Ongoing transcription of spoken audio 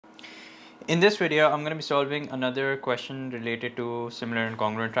In this video, I'm going to be solving another question related to similar and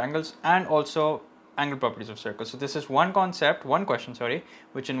congruent triangles and also angle properties of circles. So this is one question,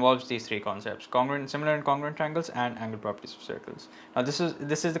 which involves these three concepts: congruent, similar and congruent triangles and angle properties of circles. Now this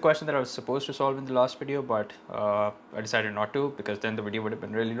is the question that I was supposed to solve in the last video, but I decided not to because then the video would have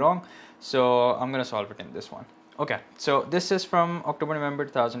been really long. So I'm going to solve it in this one. Okay, so this is from October-November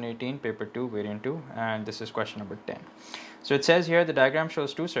 2018, paper 2, variant 2, and this is question number 10. So it says here the diagram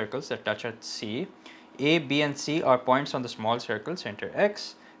shows two circles that touch at C. A, B and C are points on the small circle, center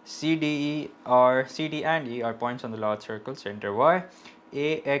X. C, D and E are points on the large circle, center Y.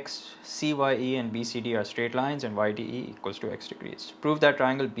 A, X, C, Y, E and B, C, D are straight lines and Y, D, E equals to X degrees. Prove that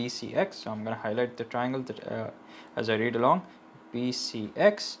triangle BCX. So I'm going to highlight the triangle that, as I read along.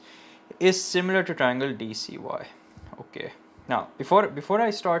 BCX is similar to triangle DCY. Okay. Now, before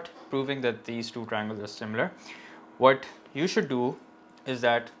I start proving that these two triangles are similar, what you should do is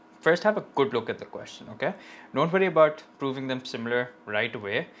that first have a good look at the question. Okay, don't worry about proving them similar right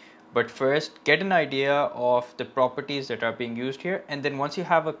away, but first get an idea of the properties that are being used here, and then once you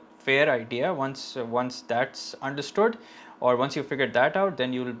have a fair idea, once that's understood, or once you figured that out,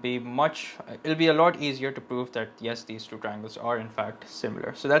 then it'll be a lot easier to prove that yes, these two triangles are in fact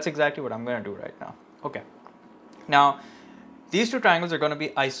similar. So that's exactly what I'm going to do right now. Okay, now these two triangles are going to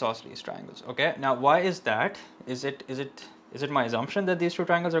be isosceles triangles. Okay, now why is that? Is it my assumption that these two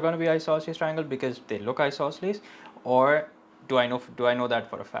triangles are going to be isosceles triangles because they look isosceles, or do I know that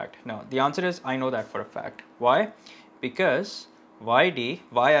for a fact? No, the answer is I know that for a fact. Why? Because y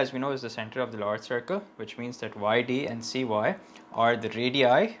as we know is the center of the large circle, which means that YD and CY are the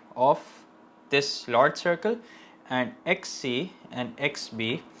radii of this large circle, and XC and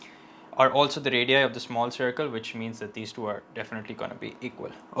XB are also the radii of the small circle, which means that these two are definitely going to be equal.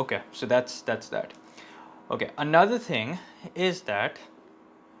 Okay, so that's that. Okay, another thing is that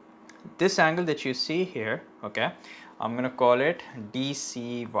this angle that you see here, okay, I'm going to call it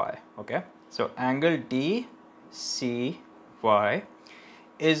DCY. Okay, so angle DCY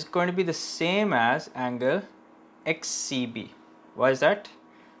is going to be the same as angle XCB. Why is that?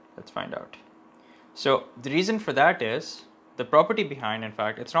 Let's find out. So the reason for that is the property behind, in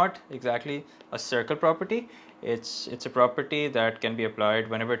fact, it's not exactly a circle property. It's a property that can be applied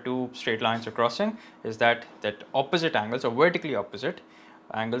whenever two straight lines are crossing, is that opposite angles or vertically opposite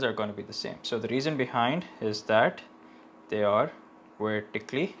angles are going to be the same. So the reason behind is that they are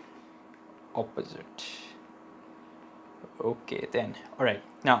vertically opposite. Okay, then, all right.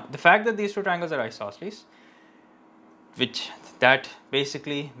 Now, the fact that these two triangles are isosceles, that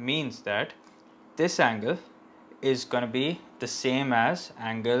basically means that this angle is going to be the same as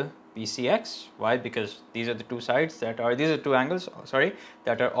angle BCX. Why? Because these are the two sides that are, these are two angles,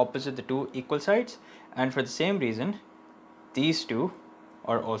 that are opposite the two equal sides, and for the same reason, these two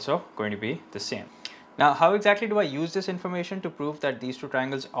are also going to be the same. Now, how exactly do I use this information to prove that these two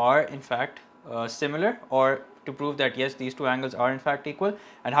triangles are in fact similar, or to prove that yes, these two angles are in fact equal,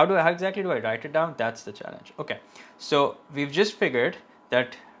 and how exactly do I write it down? That's the challenge. Okay, so we've just figured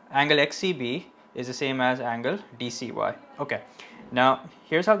that angle XCB is the same as angle DCY. Okay, now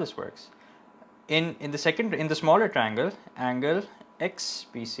here's how this works. In the smaller triangle, angle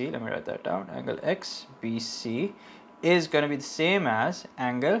XBC, let me write that down, angle XBC is going to be the same as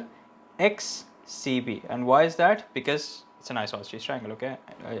angle XCB. And why is that? Because it's an isosceles triangle, okay,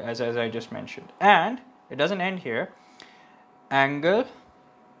 as I just mentioned. And it doesn't end here. Angle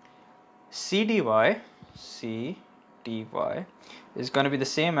CDY is going to be the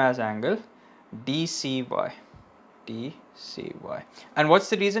same as angle DCY. And what's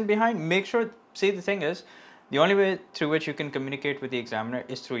the reason behind? Make sure, see, the thing is, the only way through which you can communicate with the examiner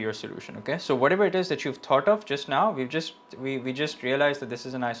is through your solution. Okay, so whatever it is that you've thought of just now, we just realized that this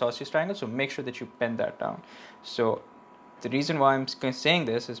is an isosceles triangle, so make sure that you pen that down. So the reason why I'm saying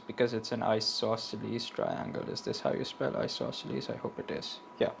this is because it's an isosceles triangle. Is this how you spell isosceles? I hope it is.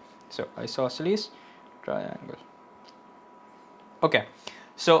 Yeah, so isosceles triangle. Okay,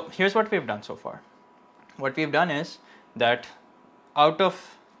 so here's what we've done so far. What we've done is that out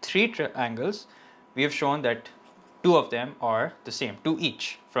of three triangles, we have shown that two of them are the same, two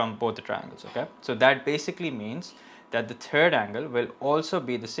each from both the triangles. Okay, so that basically means that the third angle will also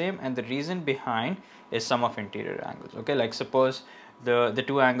be the same, and the reason behind is sum of interior angles. Okay, like suppose the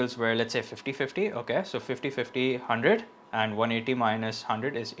two angles were, let's say, 50-50. Okay, so 50-50, 100, and 180 minus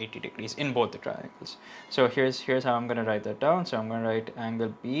 100 is 80 degrees in both the triangles. So here's how I'm going to write that down. So I'm going to write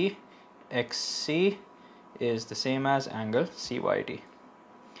angle BXC is the same as angle CYD.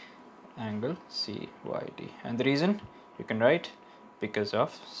 Angle CYD. And the reason you can write because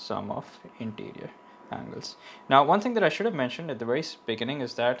of sum of interior. angles. Now, one thing that I should have mentioned at the very beginning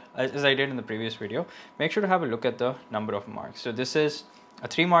is that, as I did in the previous video, make sure to have a look at the number of marks. So this is a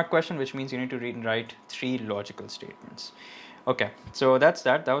 3-mark question, which means you need to read and write 3 logical statements. Okay, so that's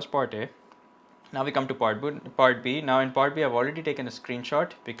that. That was part A. Now we come to part B. Now in part B, I've already taken a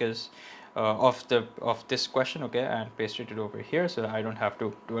screenshot because of this question, okay, and pasted it over here, so I don't have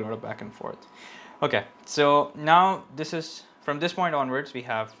to do a lot of back and forth. Okay, so now this is, from this point onwards, we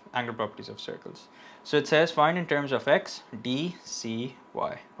have angle properties of circles. So it says find in terms of x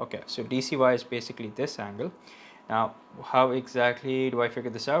DCY. Okay, so DCY is basically this angle. Now, how exactly do I figure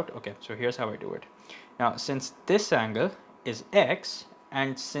this out? Okay, so here's how I do it. Now, since this angle is x,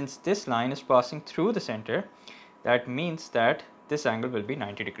 and since this line is passing through the center, that means that this angle will be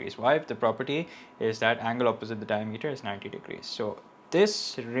 90 degrees. Why? The property is that angle opposite the diameter is 90 degrees. So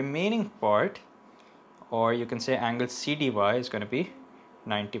this remaining part, or you can say angle CDY, is going to be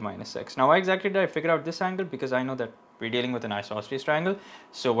 90 minus x. Now, why exactly did I figure out this angle? Because I know that we're dealing with an isosceles triangle,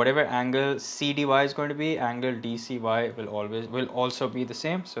 so whatever angle CDY is going to be, angle DCY will also be the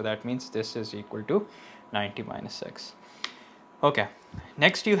same. So that means this is equal to 90 minus x. Okay,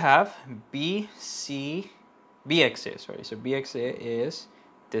 next you have BXA. Sorry, so BXA is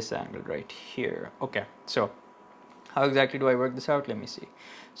this angle right here. Okay, so how exactly do I work this out? Let me see.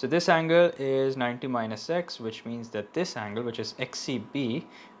 So this angle is 90 minus x, which means that this angle, which is XCB,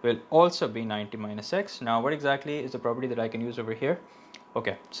 will also be 90 minus x. Now, what exactly is the property that I can use over here?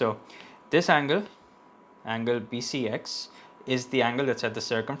 Okay, so this angle BCX, is the angle that's at the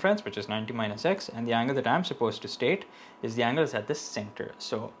circumference, which is 90 minus x, and the angle that I'm supposed to state is the angle that's at the center.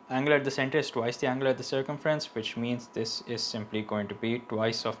 So angle at the center is twice the angle at the circumference, which means this is simply going to be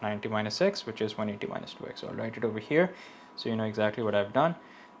twice of 90 minus x, which is 180 minus 2x. So I'll write it over here so you know exactly what I've done.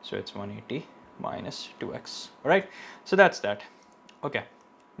 So it's 180 minus 2x. All right, so that's that. Okay,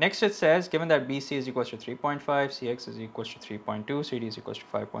 next it says given that BC is equals to 3.5, CX is equals to 3.2, CD is equals to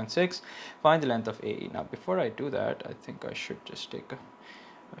 5.6, find the length of AE. Now before I do that, I think I should just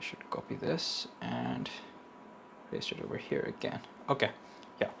I should copy this and paste it over here again. Okay,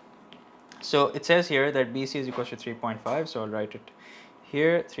 yeah. So it says here that BC is equals to 3.5, so I'll write it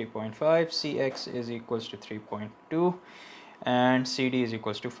here, 3.5, CX is equals to 3.2, and CD is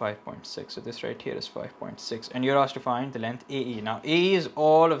equals to 5.6. So this right here is 5.6, and you're asked to find the length AE. Now AE is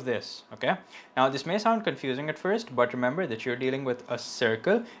all of this, okay? Now this may sound confusing at first, but remember that you're dealing with a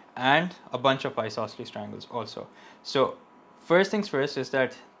circle and a bunch of isosceles triangles also. So first things first is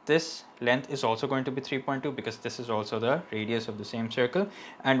that this length is also going to be 3.2 because this is also the radius of the same circle,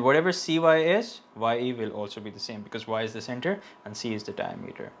 and whatever CY is, YE will also be the same because Y is the center and C is the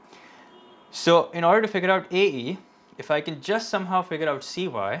diameter. So in order to figure out AE, if I can just somehow figure out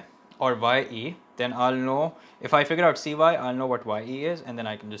CY or YE, then I'll know, if I figure out CY, I'll know what YE is, and then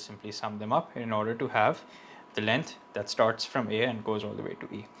I can just simply sum them up in order to have the length that starts from A and goes all the way to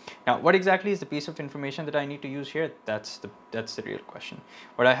E. Now, what exactly is the piece of information that I need to use here? That's the real question.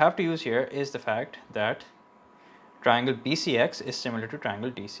 What I have to use here is the fact that triangle BCX is similar to triangle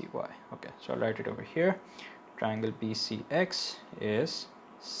DCY. Okay, so I'll write it over here. Triangle BCX is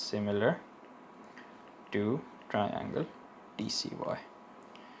similar to triangle DCY.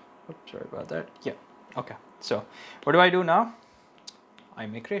 Oops, sorry about that. Yeah, okay. So what do I do now? I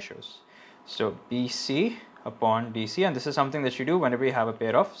make ratios. So BC upon DC, and this is something that you do whenever you have a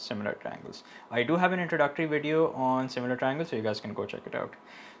pair of similar triangles. I do have an introductory video on similar triangles, so you guys can go check it out.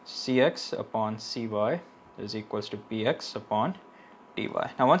 CX upon CY is equals to BX upon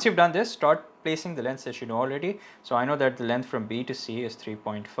DY. Now once you've done this, start placing the lengths that you know already. So I know that the length from B to C is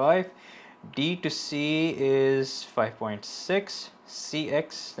 3.5, D to C is 5.6,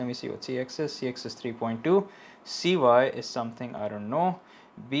 CX, let me see what CX is. CX is 3.2, CY is something I don't know.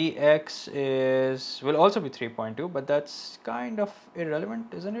 BX will also be 3.2, but that's kind of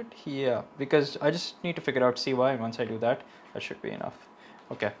irrelevant, isn't it? Yeah, because I just need to figure out CY, and once I do that, that should be enough.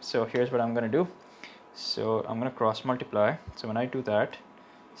 Okay, so here's what I'm going to do. So I'm going to cross multiply. So when I do that,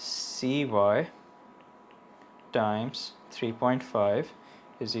 CY times 3.5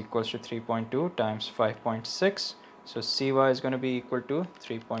 is equals to 3.2 times 5.6. So CY is going to be equal to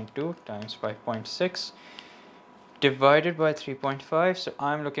 3.2 times 5.6 divided by 3.5. So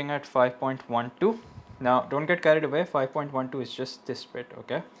I'm looking at 5.12. Now don't get carried away, 5.12 is just this bit,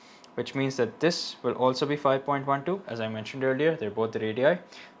 okay? Which means that this will also be 5.12. As I mentioned earlier, they're both the radii.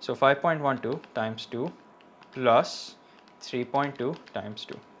 So 5.12 times 2 plus 3.2 times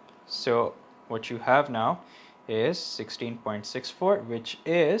 2. So what you have now is 16.64, which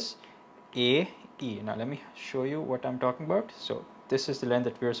is AE. Now let me show you what I'm talking about. So this is the length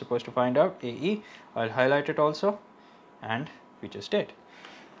that we are supposed to find out, AE. I'll highlight it also, and we just did.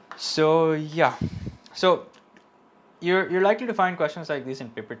 So yeah, So you're likely to find questions like these in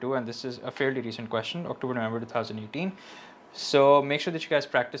paper 2, and this is a fairly recent question, October November 2018. So make sure that you guys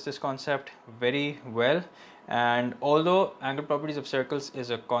practice this concept very well. And although angle properties of circles is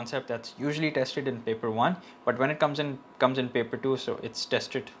a concept that's usually tested in paper 1, but when it comes in paper 2, so it's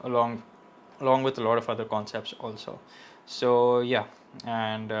tested along with a lot of other concepts also. So yeah,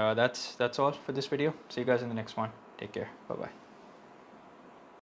 and that's all for this video. See you guys in the next one. Take care. Bye bye.